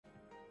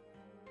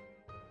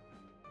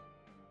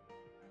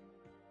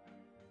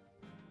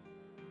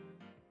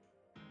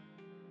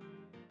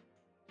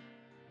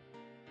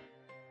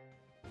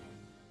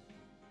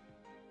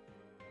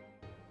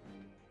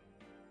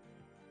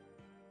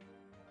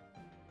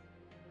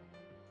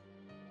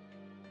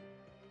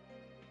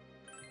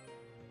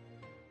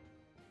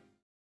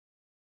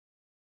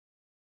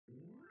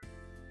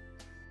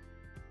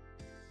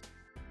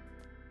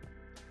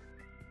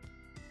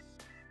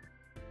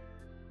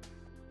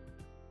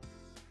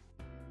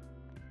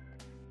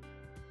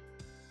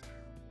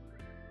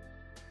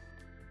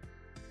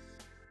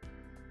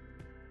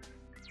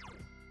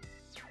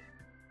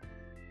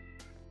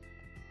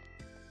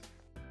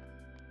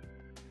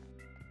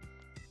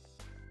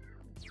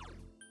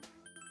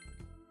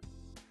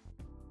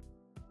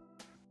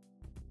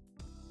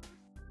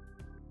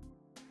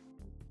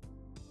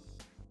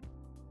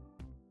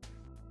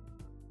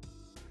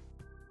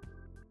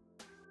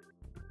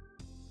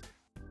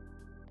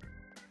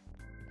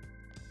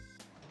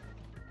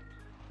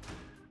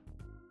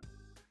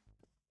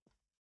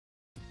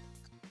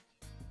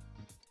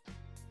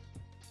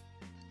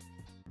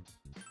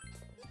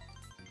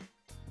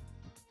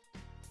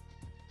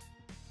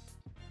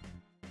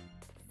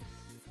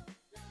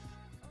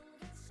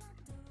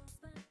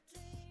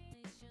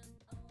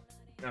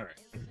Alright.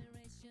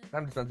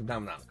 Time to spend some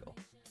time with Nanako.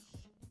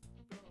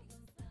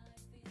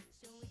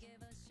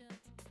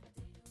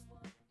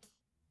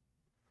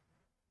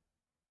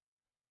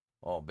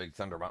 Oh, big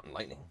thunder, mountain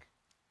lightning.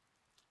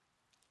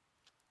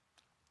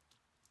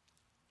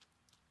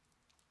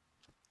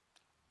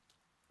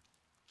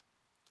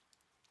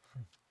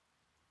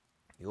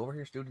 You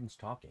overhear students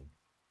talking.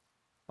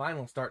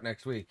 Finals start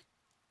next week.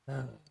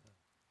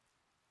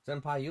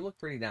 Senpai, you look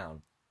pretty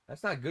down.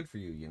 That's not good for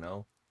you, you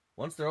know.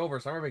 Once they're over,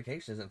 summer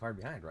vacation isn't far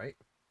behind, right?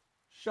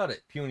 Shut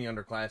it, puny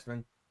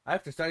underclassman. I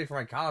have to study for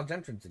my college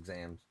entrance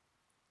exams.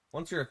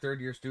 Once you're a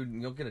third-year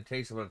student, you'll get a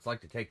taste of what it's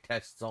like to take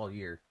tests all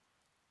year.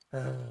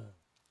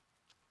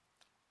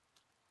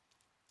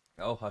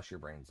 Oh, hush your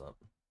brains up.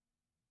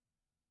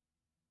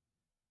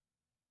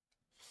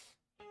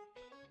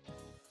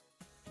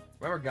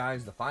 Remember,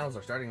 guys, the finals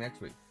are starting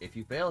next week. If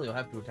you fail, you'll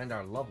have to attend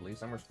our lovely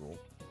summer school.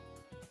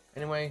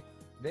 Anyway,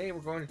 today we're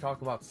going to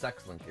talk about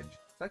sex linkage.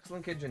 Sex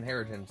linkage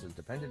inheritance is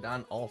dependent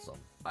on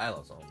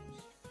phylosomes.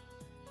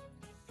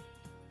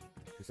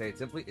 To say it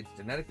simply, it's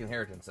genetic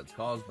inheritance that's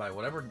caused by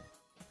whatever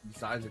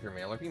decides if you're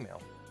male or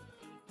female.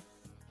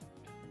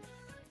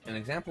 An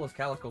example is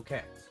calico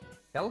cats.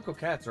 Calico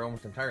cats are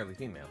almost entirely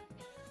female.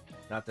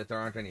 Not that there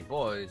aren't any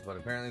boys, but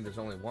apparently there's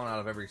only one out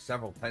of every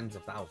several tens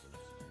of thousands.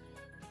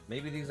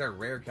 Maybe these are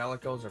rare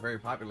calicos are very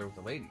popular with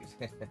the ladies.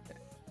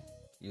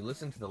 You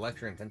listen to the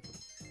lecture intently.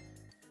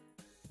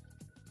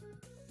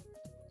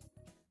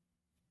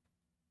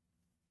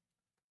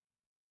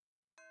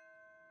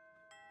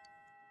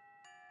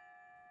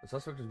 The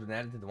suspect has been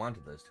added to the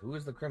wanted list. Who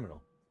is the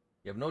criminal?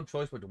 You have no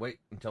choice but to wait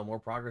until more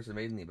progress is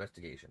made in the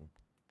investigation.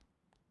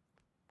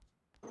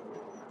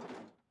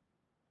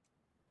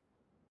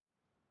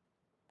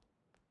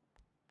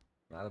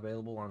 Not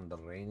available on the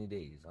rainy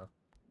days, huh?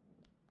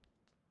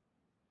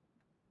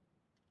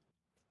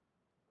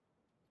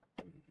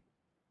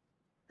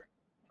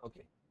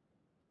 Okay.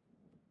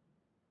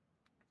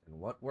 And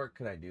what work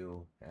could I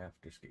do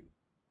after school?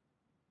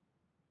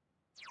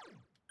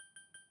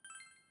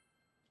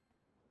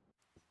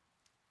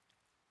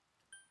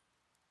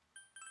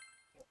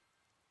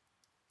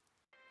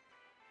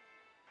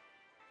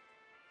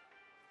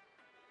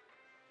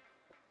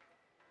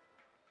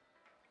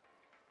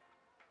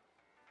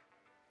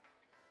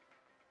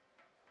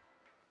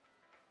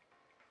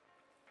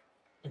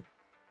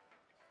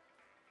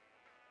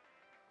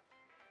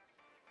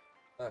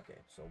 Okay,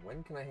 so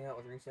when can I hang out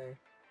with Rise?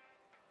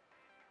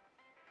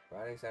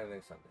 Friday,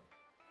 Saturday, Sunday.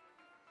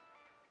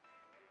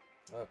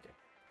 Okay.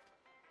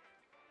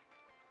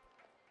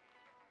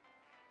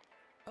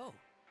 Oh.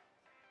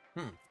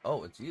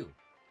 Oh, it's you.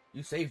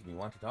 You saved me.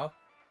 Want to talk?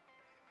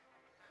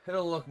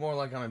 It'll look more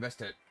like I'm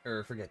invested,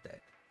 or forget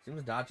that.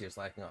 Seems Dachi is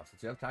slacking off.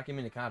 Since you have Taki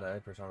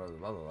Minikata, persona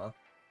blah blah blah.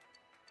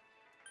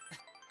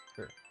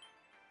 Sure.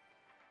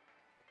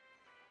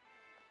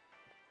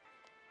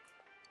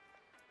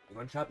 You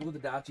want to chat with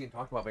the Dachi and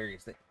talk about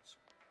various things.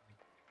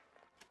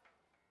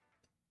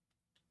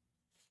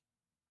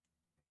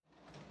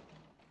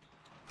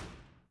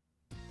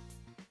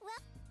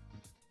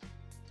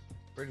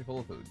 Fridge is full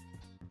of food.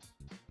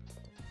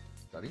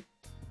 Study.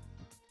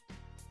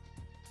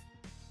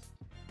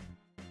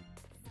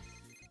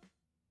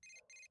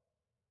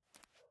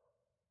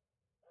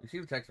 You see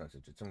the text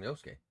message. It's from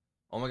Yosuke.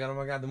 Oh my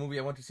god, the movie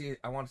I want to see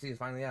is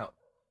finally out.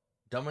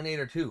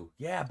 Dominator 2.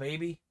 Yeah,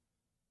 baby.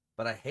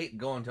 But I hate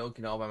going to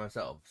Okinawa by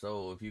myself.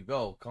 So if you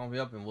go, call me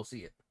up and we'll see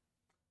it.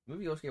 The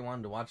movie Yosuke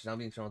wanted to watch is now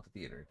being shown at the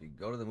theater. If you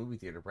go to the movie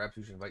theater, perhaps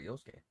you should invite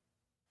Yosuke.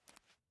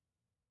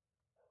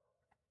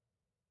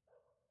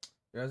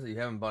 Realize that you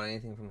haven't bought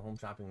anything from the Home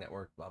Shopping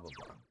Network, blah blah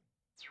blah.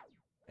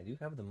 I do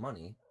have the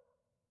money,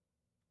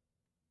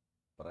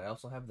 but I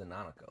also have the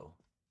Nanako.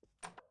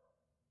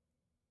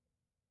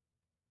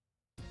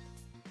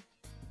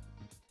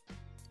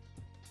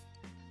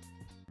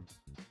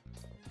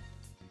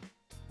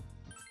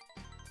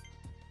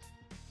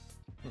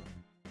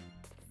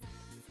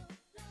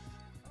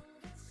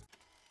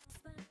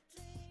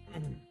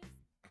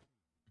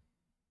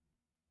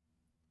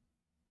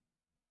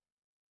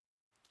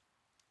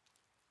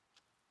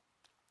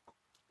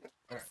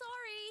 I'm sorry.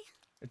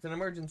 It's an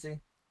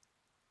emergency.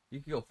 You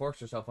could go force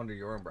yourself under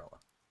your umbrella.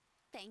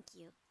 Thank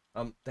you.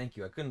 Thank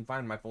you. I couldn't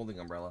find my folding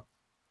umbrella.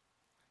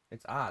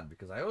 It's odd,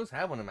 because I always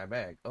have one in my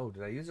bag. Oh,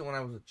 did I use it when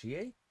I was with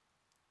Chie?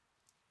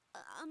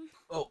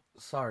 Oh,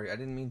 sorry. I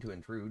didn't mean to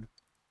intrude.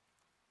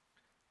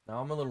 Now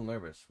I'm a little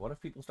nervous. What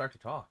if people start to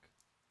talk?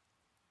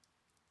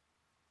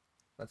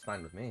 That's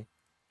fine with me.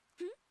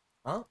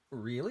 Huh?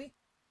 Really?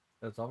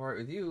 That's alright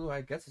with you.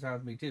 I guess it's fine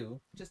with me, too.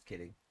 Just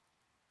kidding.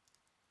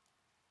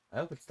 I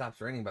hope it stops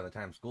raining by the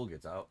time school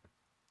gets out.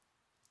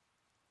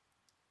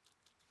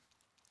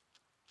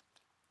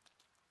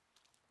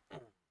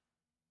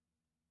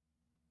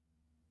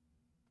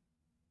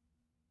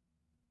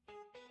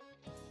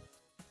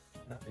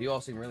 You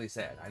all seem really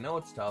sad. I know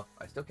it's tough.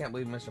 I still can't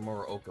believe Mr.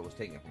 Morooka was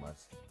taken from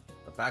us.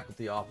 The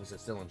faculty office is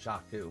still in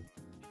shock, too.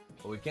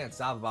 But we can't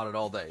sob about it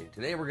all day.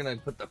 Today we're going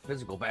to put the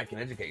physical back in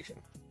education.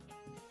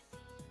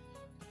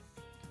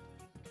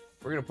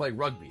 We're going to play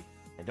rugby.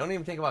 And don't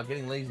even think about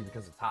getting lazy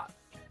because it's hot.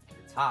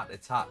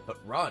 It's hot, but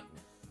run.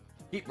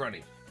 Keep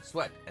running,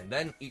 sweat, and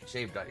then eat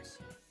shaved ice.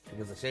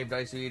 Because the shaved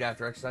ice you eat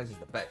after exercise is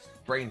the best.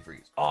 Brain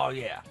freeze. Oh,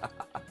 yeah.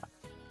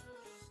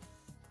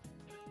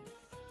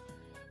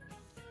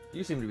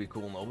 You seem to be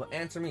cool, Nova.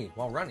 Answer me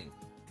while running.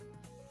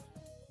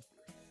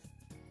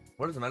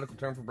 What is the medical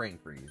term for brain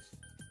freeze?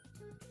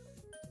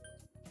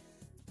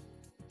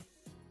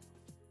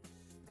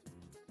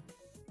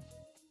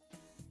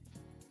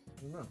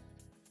 I don't know.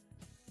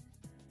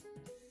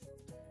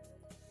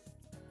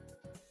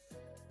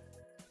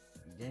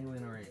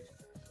 Ganglion or age?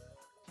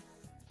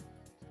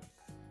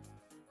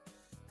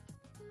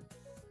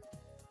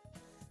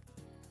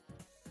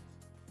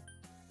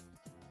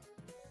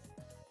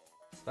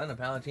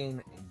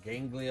 Sphenopalatine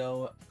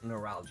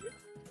ganglioneuralgia.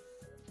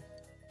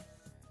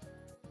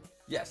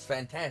 Yes,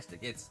 fantastic.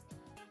 It's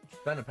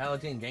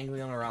sphenopalatine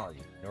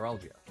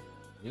ganglioneuralgia.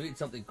 You eat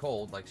something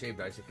cold, like shaved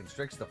ice, it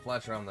constricts the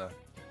flesh around the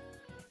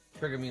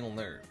trigeminal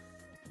nerve.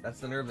 That's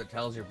the nerve that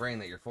tells your brain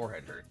that your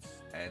forehead hurts,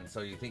 and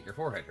so you think your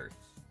forehead hurts.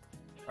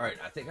 Alright,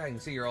 I think I can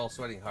see you're all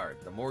sweating hard.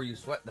 The more you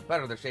sweat, the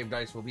better the shaved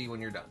ice will be when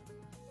you're done.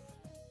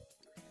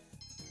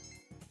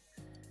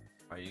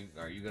 Are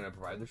you gonna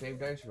provide the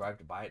shaved ice, or do I have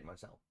to buy it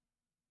myself?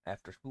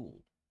 After school.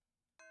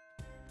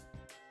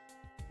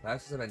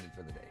 Classes have ended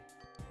for the day.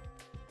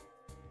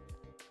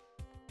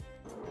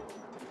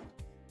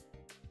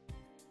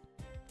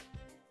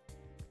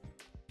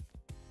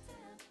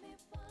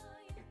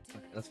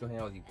 Let's go hang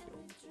out with you.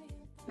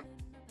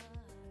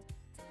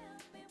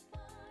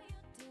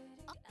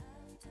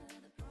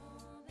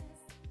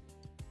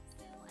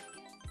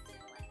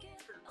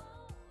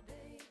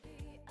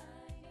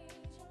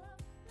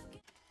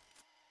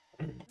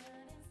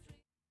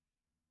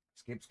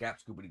 Skip, scap,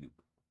 scoopity doop.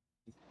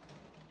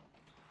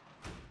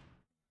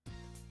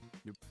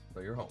 Yep. So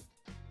you're home.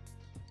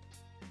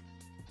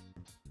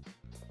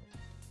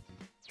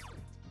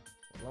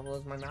 What level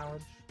is my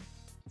knowledge?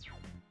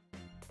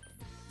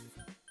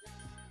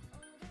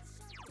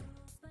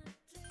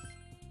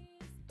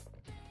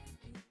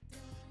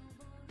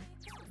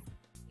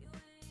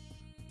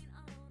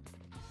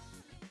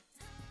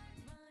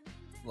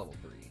 Level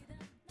 3.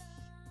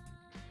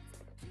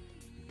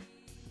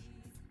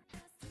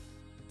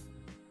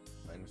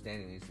 My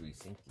understanding needs to be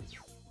synced.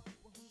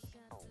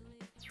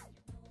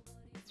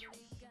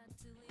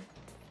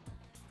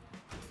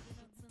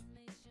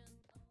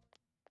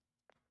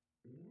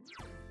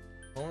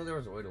 If only there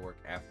was a way to work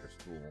after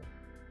school.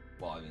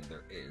 Well, I mean,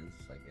 there is,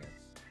 I guess.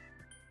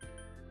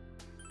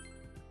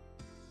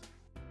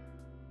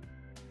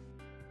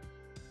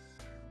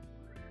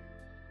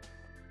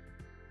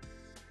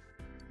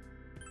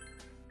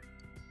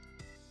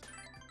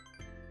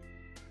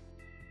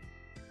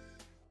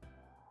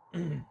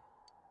 You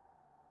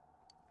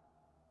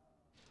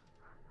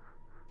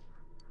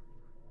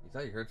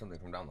thought you heard something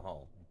from down the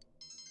hall.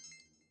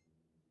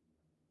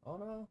 Oh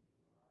no.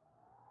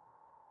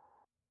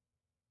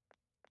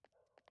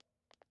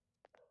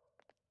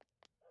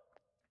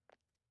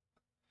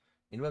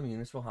 Into a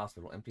municipal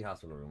hospital, empty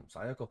hospital room.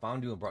 Sayako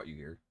found you and brought you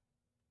here.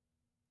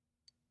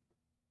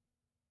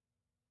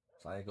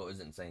 Sayako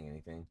isn't saying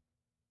anything.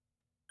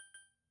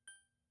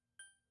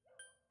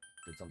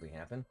 Did something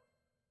happen?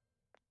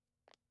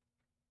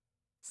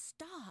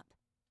 Stop.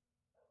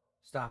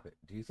 Stop it.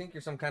 Do you think you're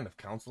some kind of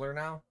counselor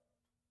now?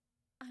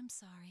 I'm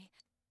sorry.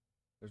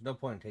 There's no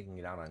point in taking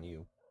it out on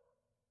you.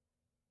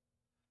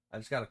 I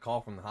just got a call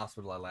from the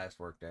hospital I last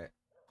worked at.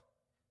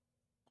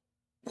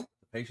 The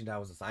patient I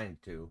was assigned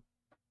to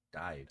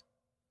died.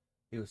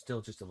 He was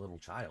still just a little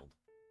child.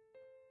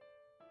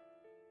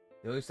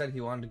 He always said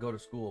he wanted to go to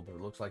school, but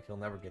it looks like he'll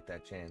never get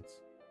that chance.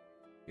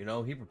 You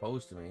know, he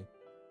proposed to me.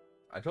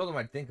 I told him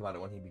I'd think about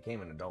it when he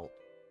became an adult.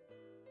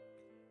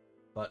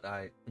 But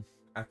I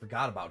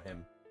forgot about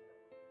him.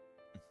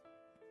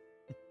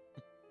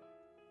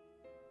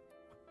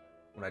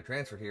 When I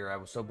transferred here, I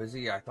was so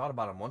busy I thought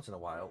about him once in a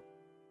while,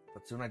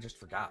 but soon I just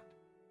forgot.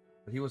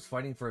 But he was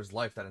fighting for his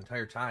life that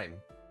entire time.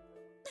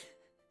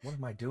 What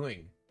am I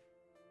doing?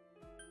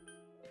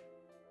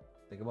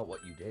 Think about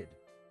what you did.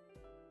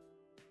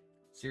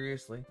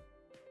 Seriously?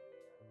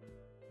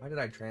 Why did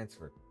I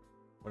transfer?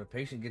 When a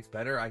patient gets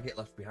better, I get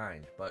left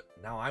behind, but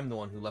now I'm the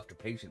one who left a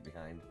patient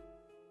behind.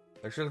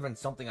 There should have been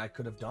something I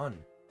could have done.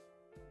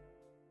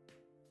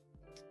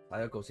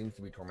 Sayako seems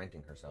to be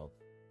tormenting herself.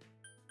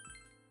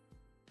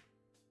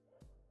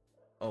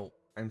 Oh,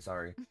 I'm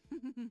sorry.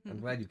 I'm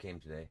glad you came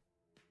today.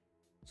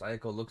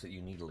 Sayako looks at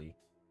you needily.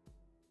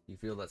 You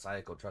feel that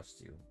Sayako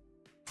trusts you.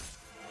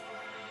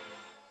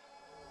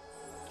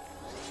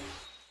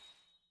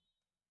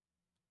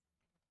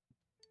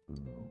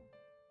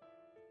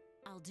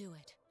 I'll do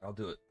it. I'll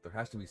do it. There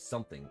has to be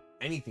something.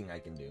 Anything I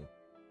can do.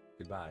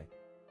 Goodbye.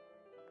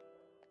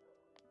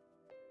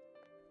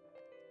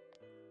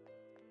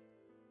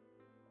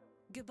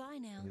 Goodbye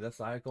now. He left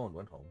Sayako and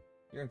went home.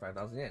 You're in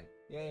 5,000 yen.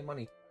 Yay,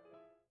 money.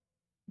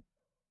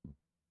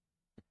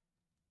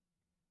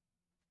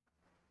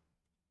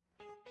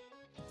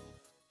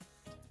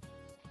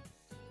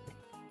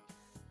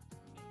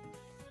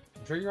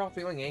 I'm sure you're all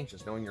feeling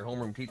anxious knowing your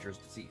homeroom teacher is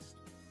deceased.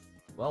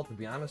 Well, to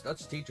be honest,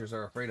 us teachers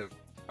are afraid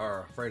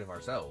of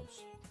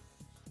ourselves.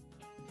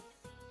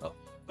 Oh.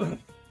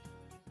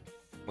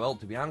 Well,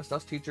 to be honest,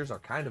 us teachers are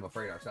kind of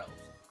afraid ourselves.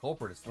 The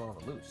culprit is still on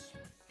the loose.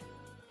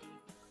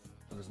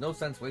 So there's no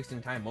sense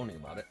wasting time moaning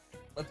about it.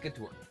 Let's get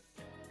to work.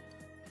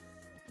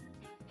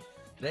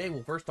 Today,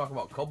 we'll first talk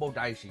about Kobo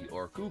Daishi,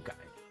 or Kukai.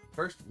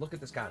 First, look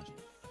at this kanji.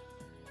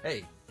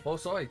 Hey,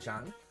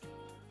 Hosoi-chan.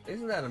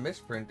 Isn't that a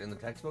misprint in the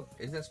textbook?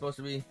 Isn't it supposed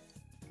to be...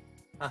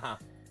 Haha,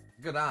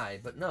 good eye,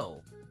 but no.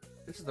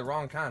 This is the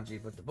wrong kanji,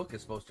 but the book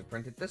is supposed to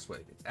print it this way.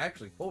 It's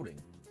actually quoting.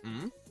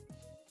 Hmm?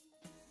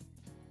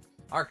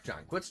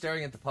 Arc-chan, quit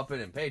staring at the puppet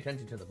and pay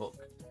attention to the book.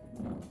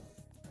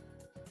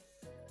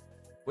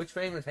 Which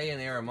famous Heian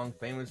era monk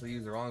famously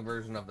used the wrong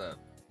version of the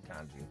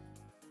kanji?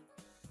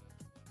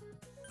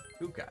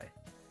 Kukai.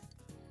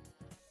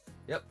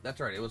 Yep, that's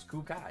right, it was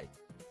Kukai.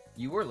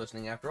 You were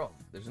listening after all.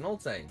 There's an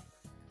old saying.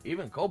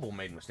 Even Kobo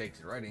made mistakes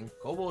in writing.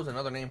 Kobo is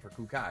another name for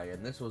Kukai,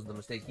 and this was the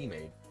mistake he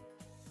made.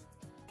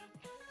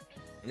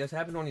 This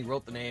happened when he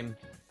wrote the name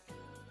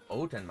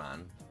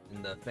Otenman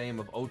in the fame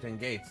of Oten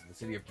Gates in the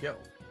city of Kyo.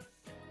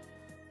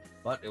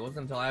 But it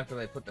wasn't until after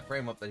they put the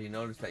frame up that he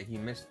noticed that he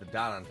missed the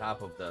dot on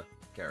top of the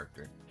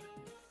character.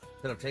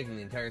 Instead of taking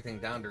the entire thing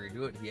down to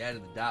redo it, he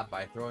added the dot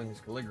by throwing his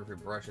calligraphy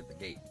brush at the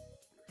gate.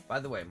 By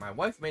the way, my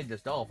wife made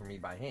this doll for me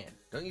by hand.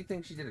 Don't you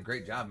think she did a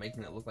great job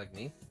making it look like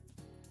me?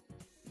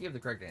 You have the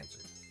correct answer.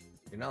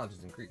 Your knowledge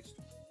has increased.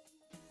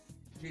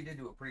 She did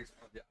do a pretty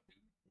smart job,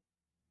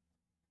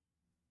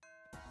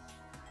 dude.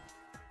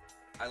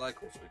 I like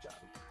Hosoi-chan.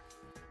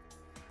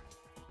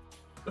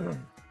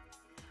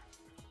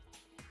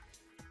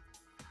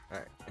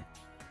 Alright.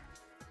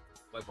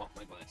 Wipe off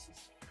my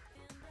glasses.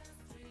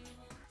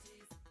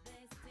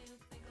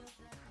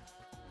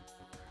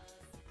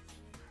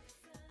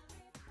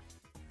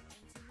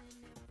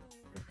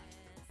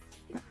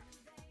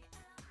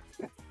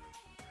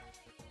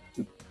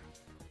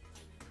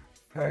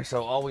 Alright,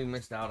 so all we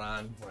missed out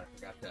on when I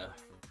forgot to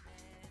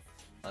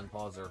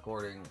unpause the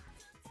recording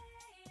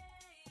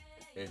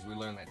is we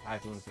learned that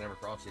typhoons can never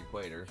cross the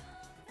equator.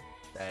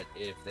 That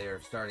if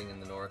they're starting in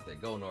the north, they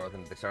go north,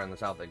 and if they start in the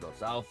south, they go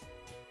south.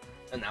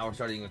 And now we're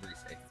starting with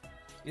Risei.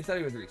 You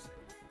study with Risei.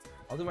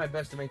 I'll do my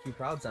best to make you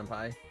proud,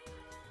 Senpai.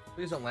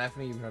 Please don't laugh at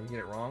me even if I get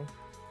it wrong.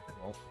 I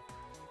won't.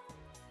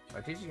 By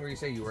teaching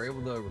Risei, you were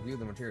able to review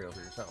the material for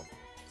yourself.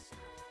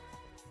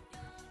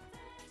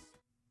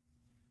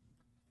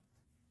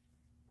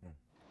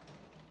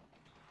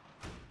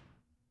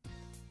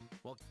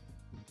 Well,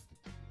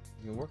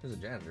 you can work as a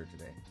janitor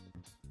today.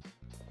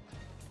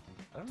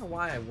 I don't know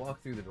why I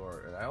walked through the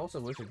door. I also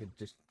wish I could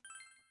just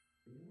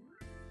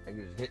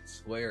hit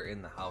square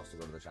in the house to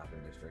go to the shopping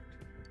district.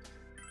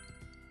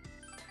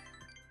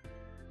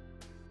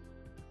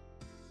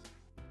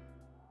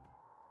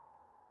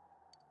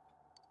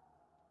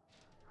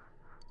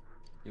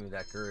 Give me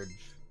that courage.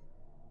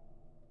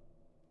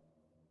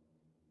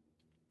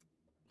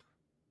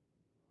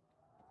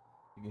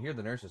 You can hear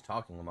the nurses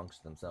talking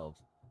amongst themselves.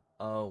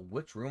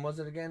 Which room was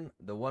it again?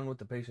 The one with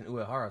the patient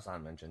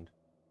Uehara-san mentioned.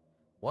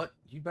 What?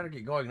 You'd better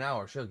get going now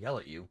or she'll yell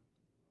at you.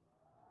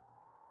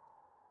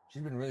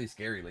 She's been really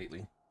scary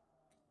lately.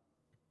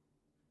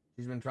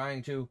 She's been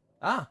trying to...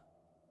 Ah!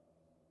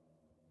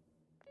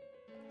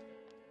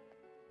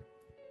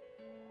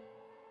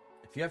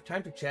 If you have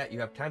time to chat, you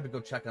have time to go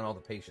check on all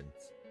the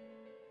patients.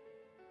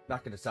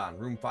 Nakata-san,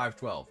 room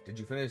 512. Did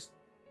you finish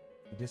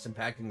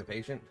disimpacting the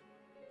patient?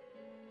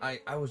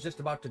 I was just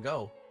about to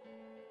go.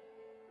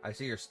 I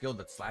see you're skilled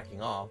at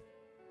slacking off.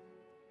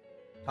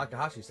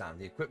 Takahashi-san,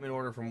 the equipment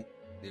order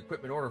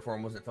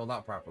form wasn't filled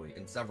out properly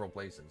in several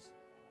places.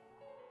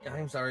 Yeah,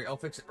 I'm sorry, I'll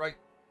fix it right.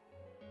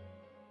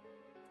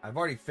 I've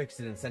already fixed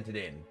it and sent it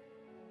in.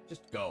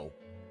 Just go.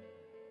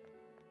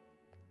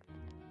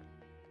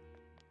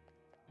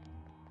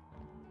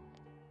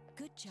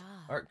 Good job.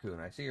 Art-kun,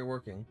 I see you're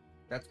working.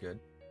 That's good.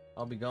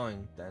 I'll be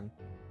going, then.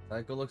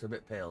 Saeko looks a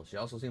bit pale. She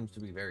also seems to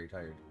be very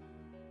tired.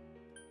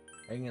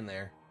 Hang in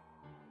there.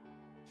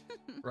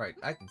 Right,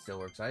 I can still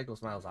work. Saeko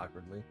smiles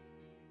awkwardly.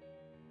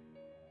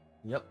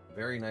 Yep,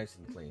 very nice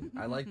and clean.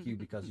 I like you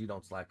because you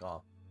don't slack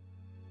off.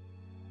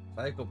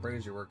 Saeko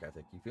praised your work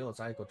ethic. You feel that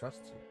Saeko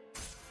trusts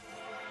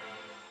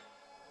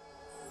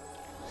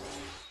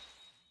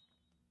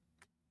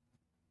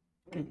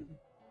you.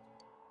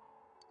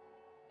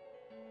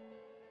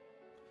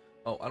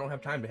 Oh, I don't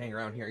have time to hang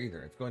around here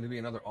either. It's going to be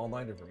another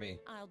all-nighter for me.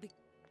 I'll be...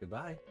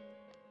 Goodbye.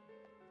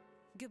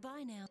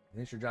 Goodbye now.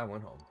 Finish your job,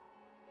 went home.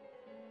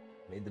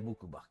 Made the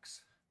buku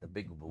bucks. The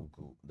big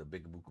buku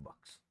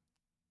bucks.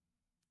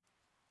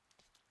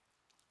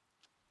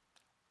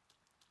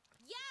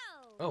 Yo!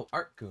 Oh,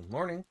 Art-kun,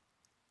 morning.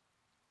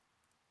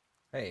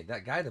 Hey,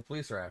 that guy the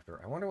police are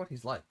after, I wonder what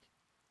he's like.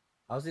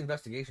 How's the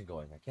investigation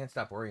going? I can't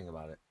stop worrying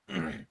about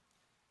it.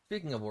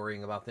 Speaking of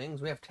worrying about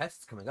things, we have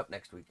tests coming up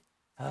next week.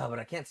 But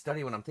I can't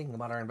study when I'm thinking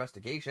about our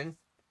investigation.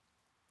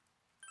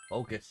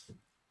 Focus.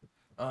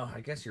 Oh,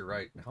 I guess you're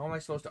right. How am I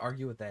supposed to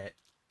argue with that?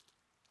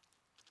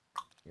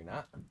 You're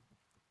not?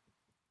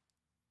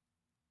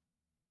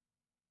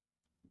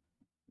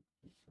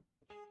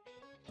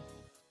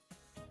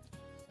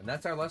 And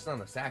that's our lesson on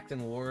the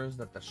Saxon Wars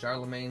that the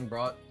Charlemagne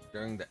brought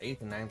during the 8th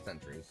and 9th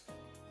centuries.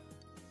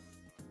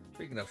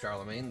 Speaking of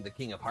Charlemagne, the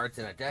King of Hearts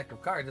in a deck of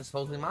cards is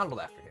supposedly modeled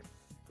after him.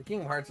 The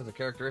King of Hearts has a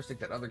characteristic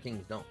that other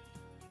kings don't.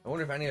 I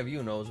wonder if any of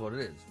you knows what it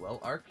is. Well,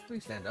 Ark,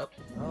 please stand up.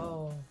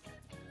 Oh.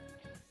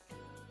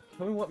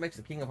 Tell me what makes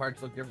the King of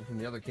Hearts look different from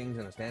the other kings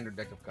in a standard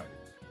deck of cards.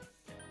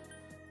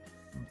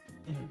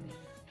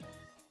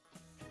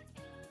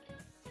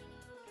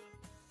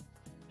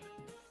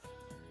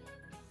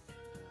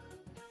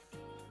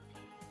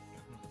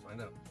 Let's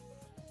find out.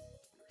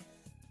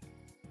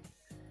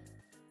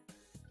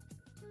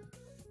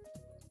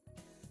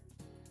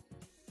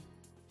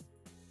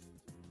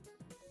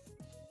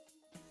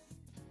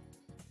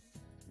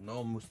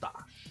 No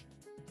mustache.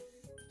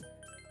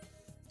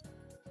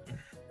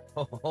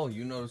 Oh,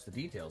 you noticed the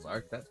details,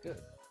 Ark. That's good.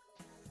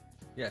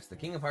 Yes, the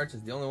King of Hearts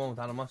is the only one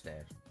without a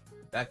mustache.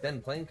 Back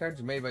then, playing cards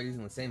were made by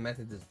using the same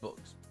methods as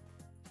books.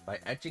 By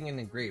etching and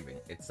engraving,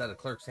 it said a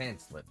clerk's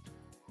hand slipped,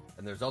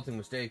 and the resulting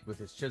mistake with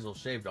his chisel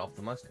shaved off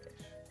the mustache.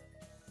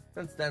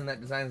 Since then, that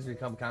design has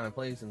become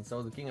commonplace, and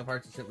so the King of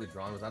Hearts is simply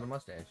drawn without a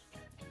mustache.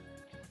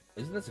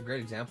 Isn't this a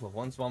great example of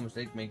one small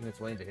mistake making its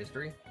way into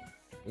history?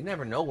 You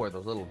never know where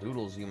those little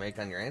doodles you make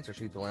on your answer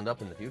sheets will end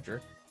up in the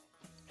future.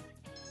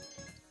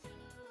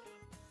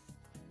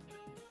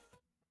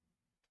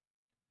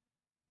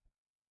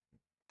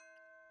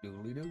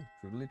 Doodly-doo,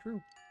 truly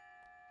true.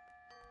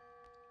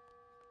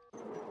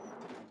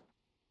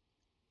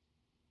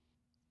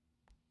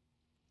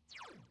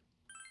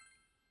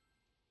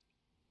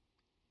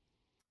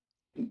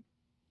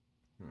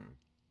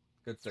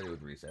 Good study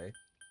with Rise.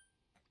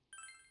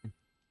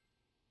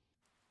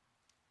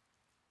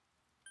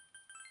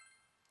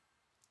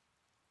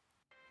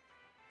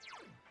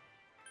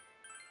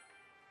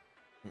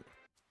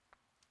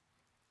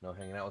 No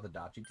hanging out with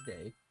Adachi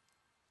today.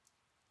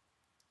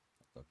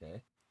 That's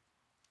okay.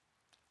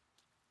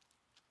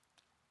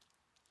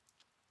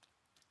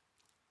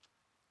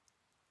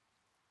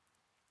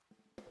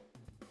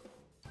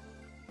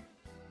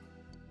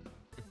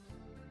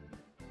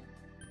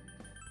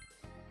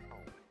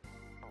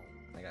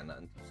 I got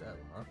nothing to sell,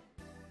 huh?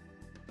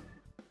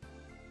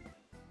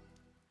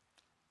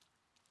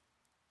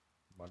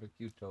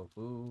 Barbecue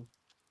tofu.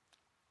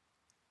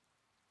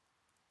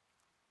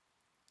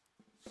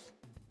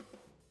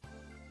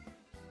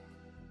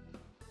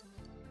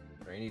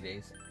 Rainy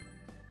days.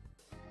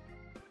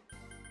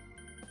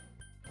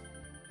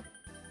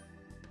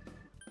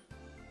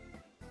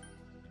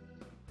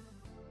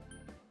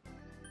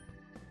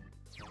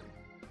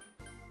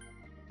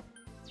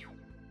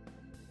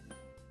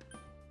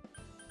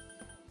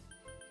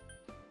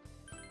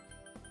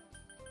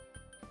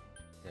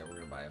 Yeah, we're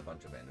gonna buy a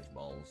bunch of bandage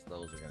balls.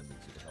 Those are gonna be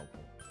super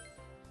helpful.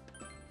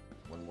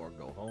 One more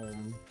go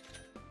home.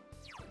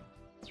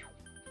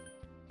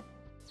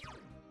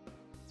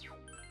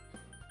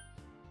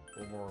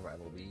 Four more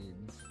vital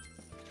beads.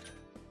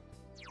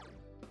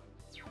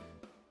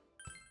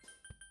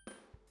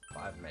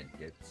 5 med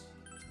kits.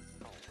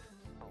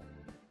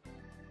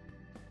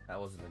 That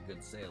wasn't a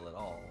good sale at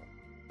all.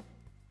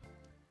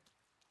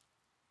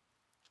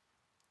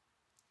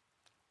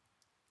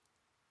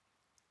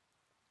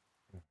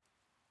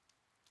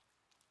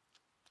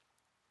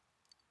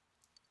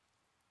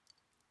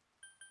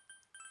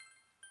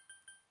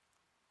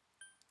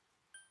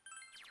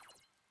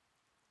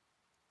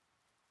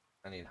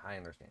 I need high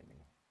understanding.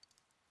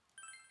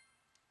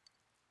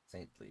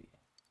 Saintly.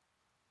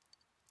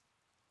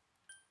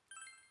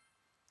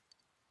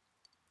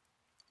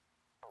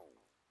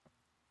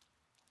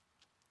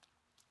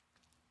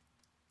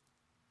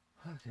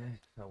 Okay,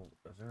 so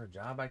is there a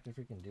job I can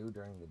freaking do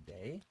during the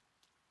day?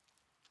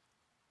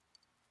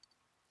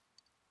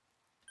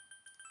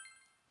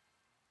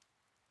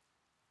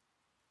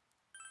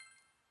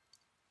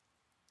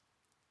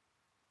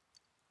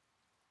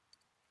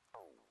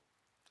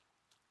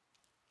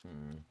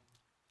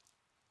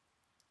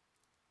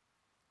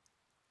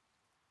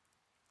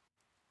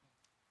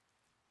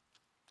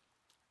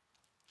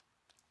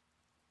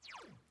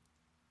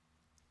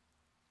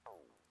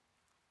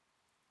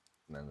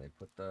 And then they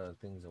put the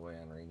things away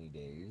on rainy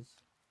days.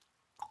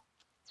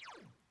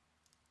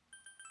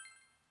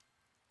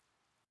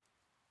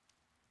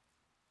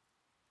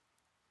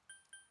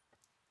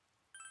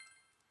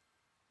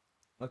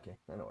 Okay,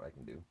 I know what I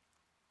can do.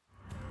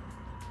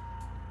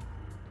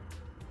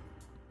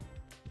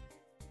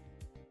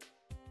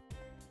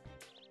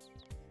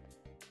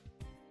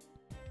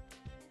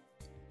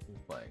 Who's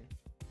playing?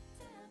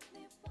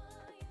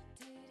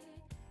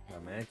 A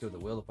man with the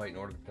will to fight in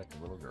order to protect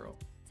a little girl.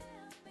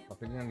 While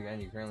picking on your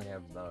end, you currently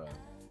have the...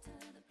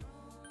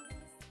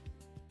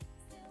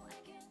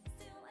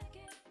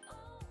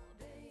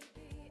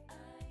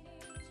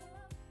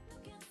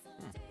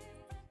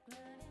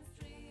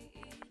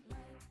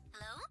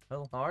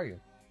 Hello, how are you?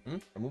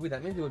 A movie?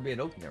 That means it would be at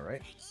Okina,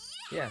 right?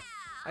 Yeah,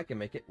 I can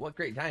make it. What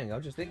great timing. I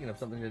was just thinking of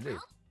something to do.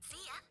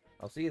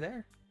 I'll see you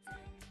there.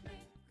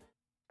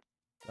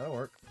 That'll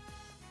work.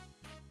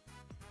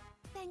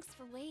 Thanks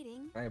for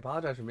waiting. I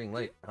apologize for being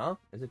late. Huh?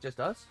 Is it just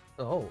us?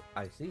 Oh,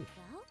 I see.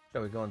 Well,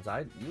 Shall we go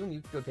inside? You and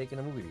Yukiko taking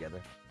a movie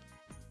together.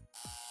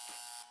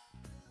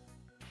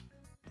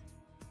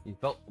 You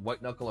felt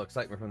white knuckle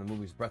excitement from the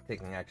movie's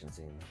breathtaking action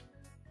scene.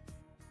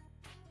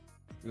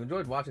 You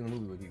enjoyed watching the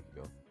movie with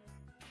Yukiko.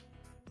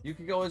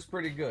 Yukiko is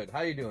pretty good.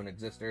 How you doing,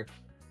 Exister?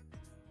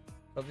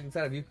 Something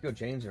inside of Yukiko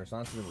changed in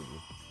response to the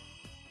movie.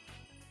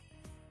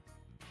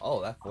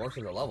 Oh, that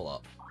forces a level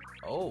up.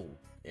 Oh,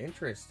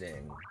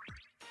 interesting.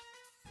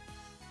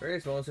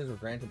 Various bonuses were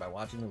granted by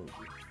watching the movie.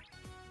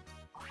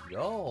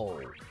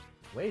 Yo,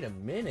 wait a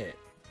minute.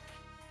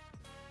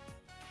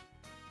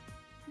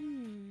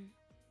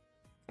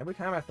 Every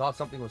time I thought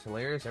something was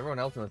hilarious, everyone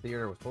else in the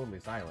theater was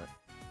totally silent.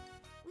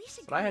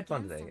 But I had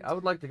fun today. I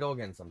would like to go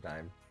again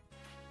sometime.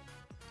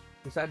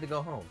 Decided to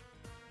go home.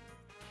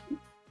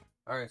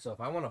 Alright, so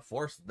if I want to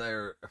force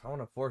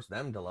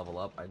them to level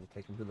up, I just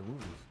take them to the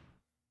movies.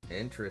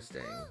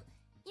 Interesting.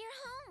 You're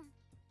home.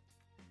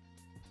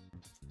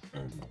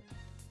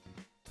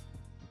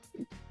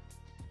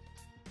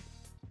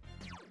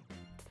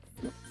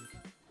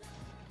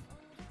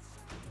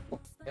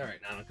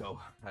 Alright, Nanako.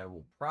 I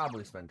will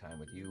probably spend time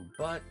with you,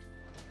 but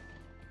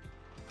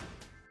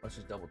let's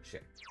just double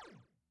check.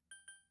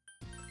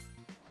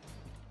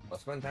 I'll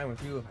spend time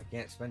with you if I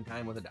can't spend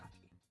time with Adachi.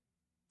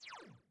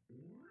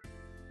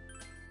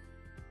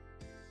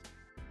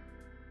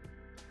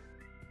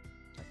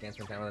 I can't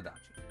spend time with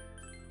Adachi.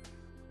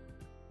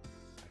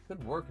 I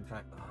could work and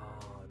try.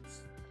 Oh,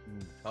 it's a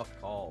tough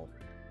call.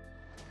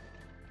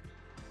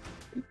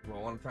 Do I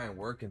want to try and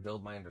work and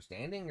build my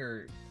understanding,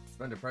 or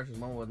spend a precious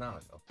moment with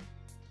Nanako?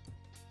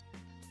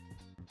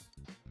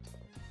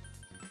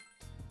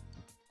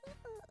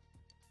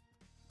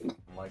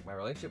 Like, my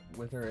relationship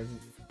with her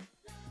isn't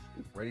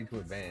ready to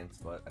advance,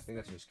 but I think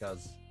that's just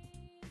because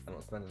I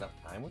don't spend enough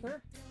time with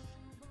her.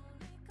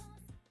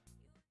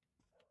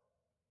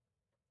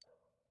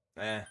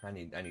 I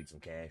need some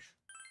cash.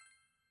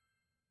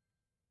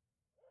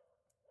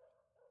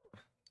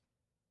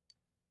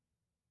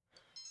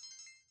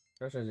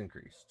 Pressure has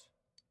increased.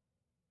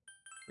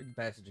 Read the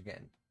passage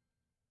again.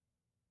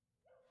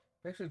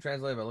 Actually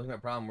translated by looking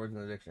at problem words in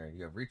the dictionary.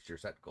 You have reached your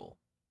set goal.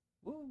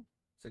 Woo!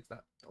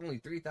 6,000. Only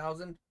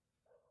 3,000?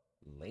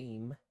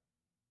 Lame.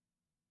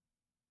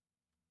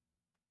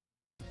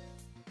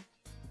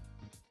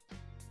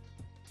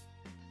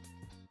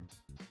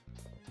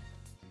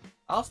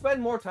 I'll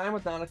spend more time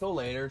with Nanako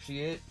later.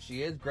 She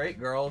is great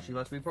girl. She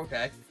must be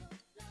protect.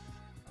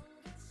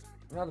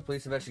 Now the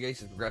police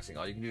investigation is progressing.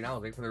 All you can do now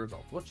is wait for the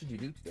results. What should you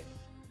do today?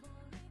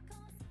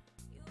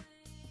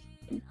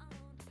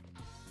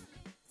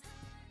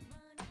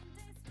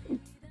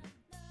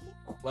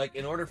 Like,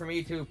 in order for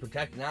me to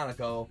protect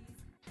Nanako,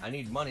 I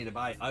need money to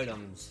buy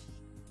items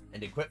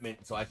and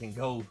equipment so I can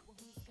go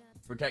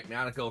protect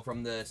Nanako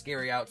from the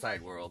scary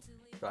outside world.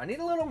 So I need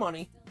a little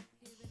money.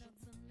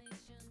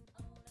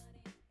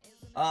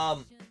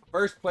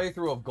 First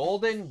playthrough of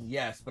Golden,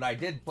 yes, but I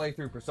did play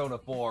through Persona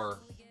 4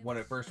 when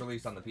it first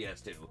released on the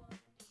PS2.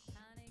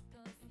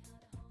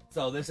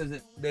 So this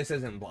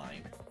isn't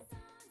blind.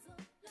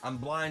 I'm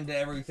blind to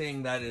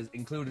everything that is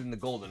included in the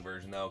Golden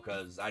version though,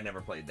 because I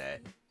never played that.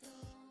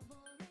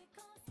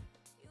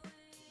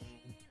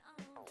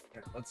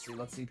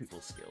 Let's see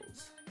people's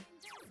skills.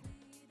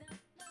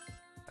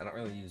 I don't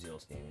really use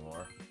Yosuke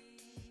anymore.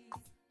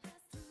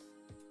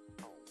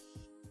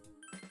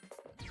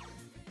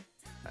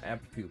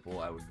 Apt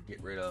pupil, I would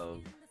get rid of.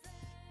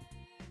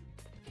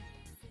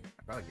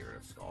 I'd probably get rid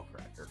of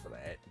Skullcracker for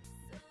that.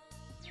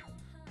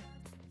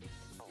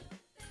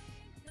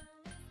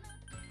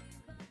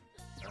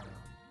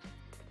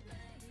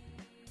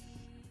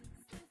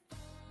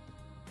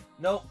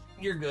 Nope,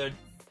 you're good.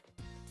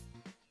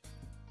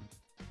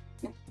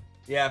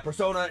 Yeah,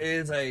 Persona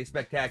is a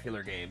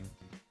spectacular game.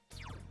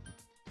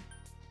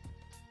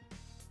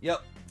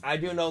 Yep, I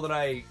do know that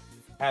I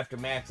have to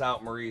max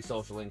out Marie's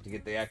social link to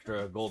get the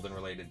extra Golden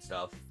related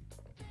stuff.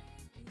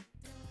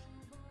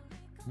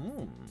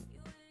 More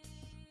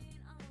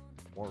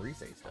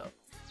Rise stuff.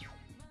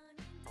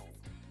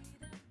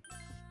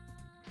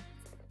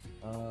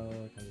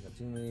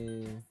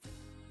 Kanji-Katsumi.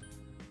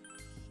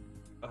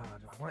 Do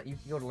I want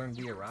Yukiko to learn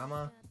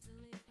Diorama?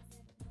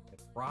 I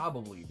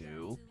probably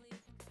do.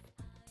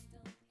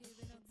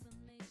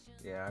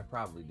 Yeah, I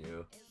probably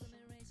do.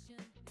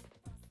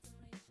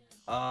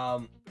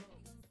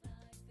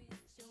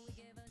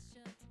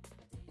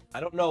 I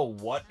don't know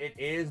what it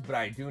is, but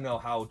I do know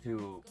how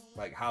to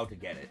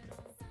get it.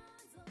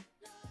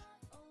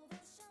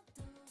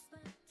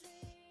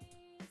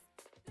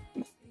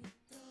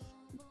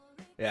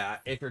 Yeah,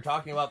 if you're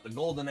talking about the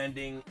golden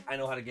ending, I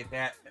know how to get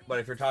that. But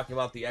if you're talking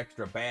about the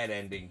extra bad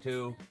ending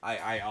too,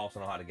 I also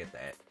know how to get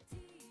that.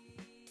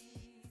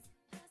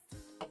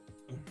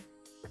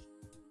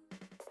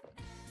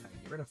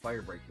 Get rid of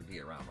Fire Break for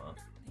Diorama.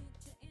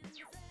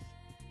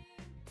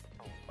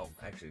 Oh,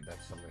 actually,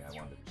 that's something I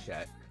wanted to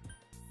check.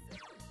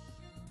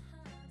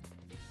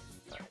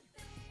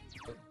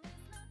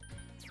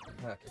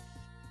 Okay.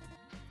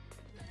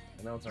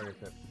 I know it's already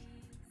equipped.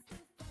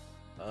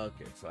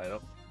 Okay, so I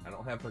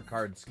don't have her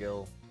card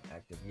skill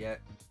active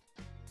yet.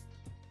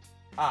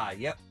 Ah,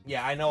 yep.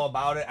 Yeah, I know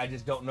about it. I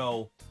just don't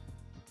know.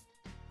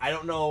 I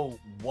don't know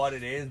what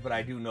it is, but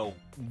I do know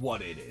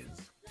what it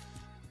is.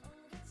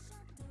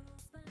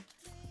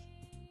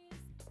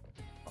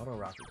 Auto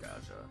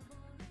Rakugaja.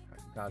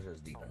 Rakugaja's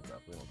defense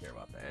up. We don't care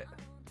about that.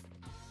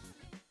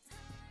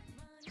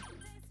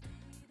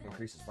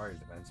 Increases fire's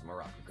defense.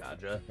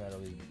 Marakugaja. That'll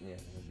be, yeah,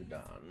 that'll be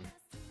done.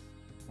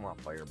 Come on,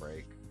 Fire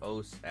Break.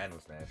 Oh, Atom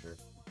Smasher.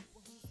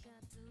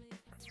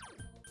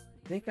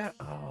 I think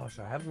oh,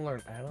 should I have him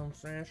learn Atom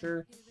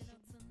Smasher?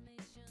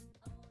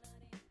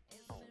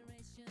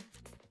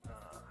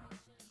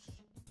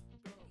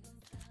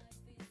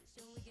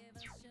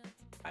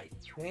 I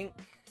think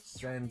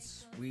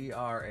since we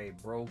are a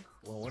broke,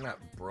 well, we're not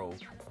broke,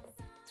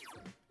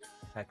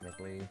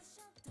 technically.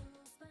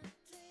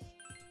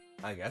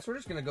 I guess we're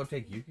just gonna go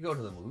take Yukiko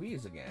to the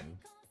movies again.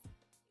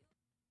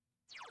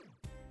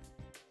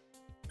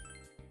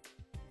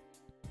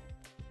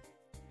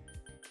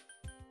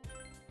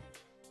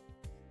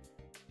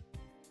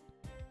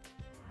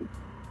 Just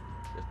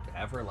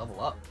have her level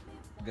up.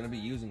 I'm gonna be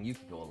using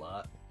Yukiko a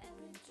lot.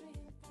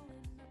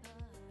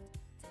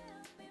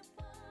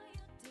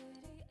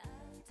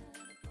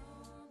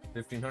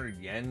 1,500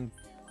 yen?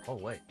 Oh,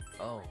 wait.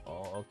 Oh,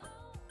 okay.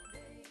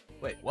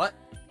 Wait, what?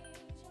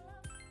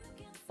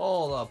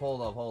 Hold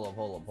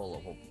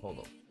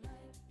up.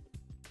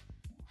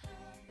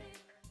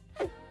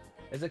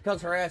 Is it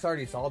because her ass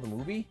already saw the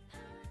movie?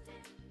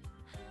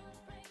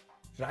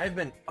 Should I have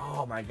been...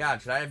 Oh my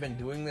god, should I have been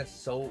doing this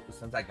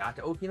since I got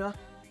to Okina?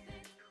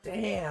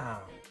 Damn.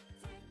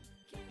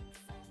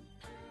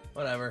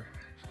 Whatever.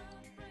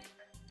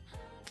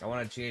 I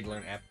wanted Chie to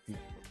learn app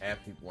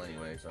people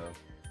anyway, so...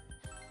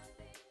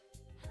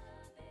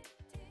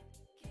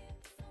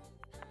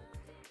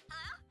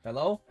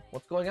 Hello?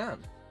 What's going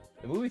on?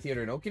 The movie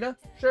theater in Okina?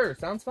 Sure,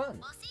 sounds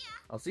fun.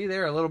 I'll see you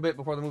there a little bit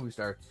before the movie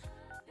starts.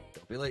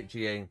 Don't be late,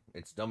 Chie.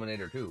 It's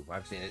Dominator 2.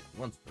 I've seen it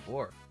once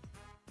before.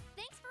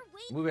 Thanks for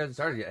waiting. The movie hasn't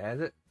started yet, has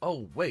it?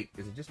 Oh, wait.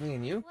 Is it just me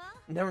and you? Well,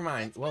 Never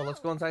mind. Well, let's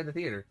go inside the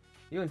theater.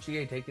 You and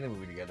Chie taking a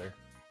movie together.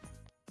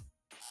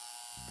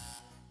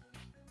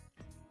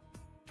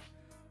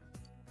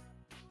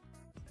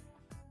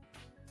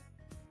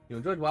 You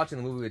enjoyed watching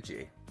the movie with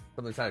Chie.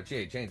 Something inside of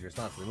Chie changed your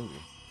response to the movie.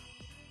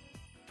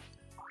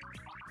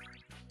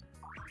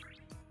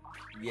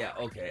 Yeah,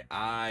 okay.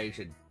 I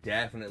should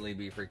definitely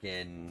be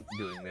freaking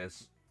doing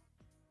this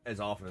as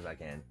often as I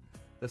can.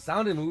 The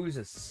sound in movies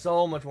is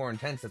so much more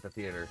intense at the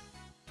theater.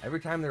 Every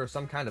time there was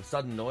some kind of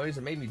sudden noise,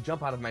 it made me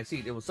jump out of my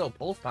seat. It was so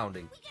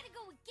pulse-pounding. we gotta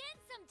go again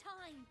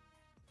sometime.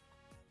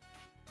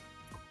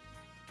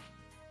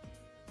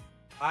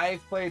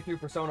 I've played through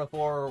Persona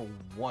 4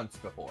 once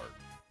before.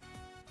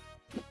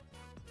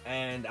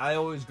 And I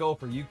always go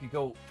for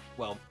Yukiko.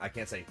 Well, I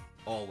can't say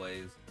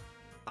always.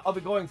 I'll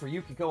be going for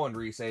Yukiko and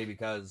Rise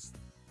because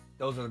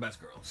those are the best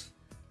girls.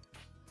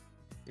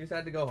 You just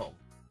had to go home.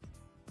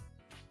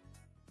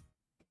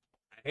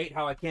 I hate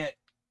how I can't,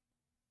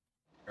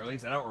 or at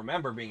least I don't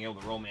remember being able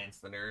to romance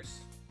the nurse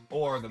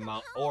or the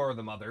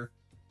mother.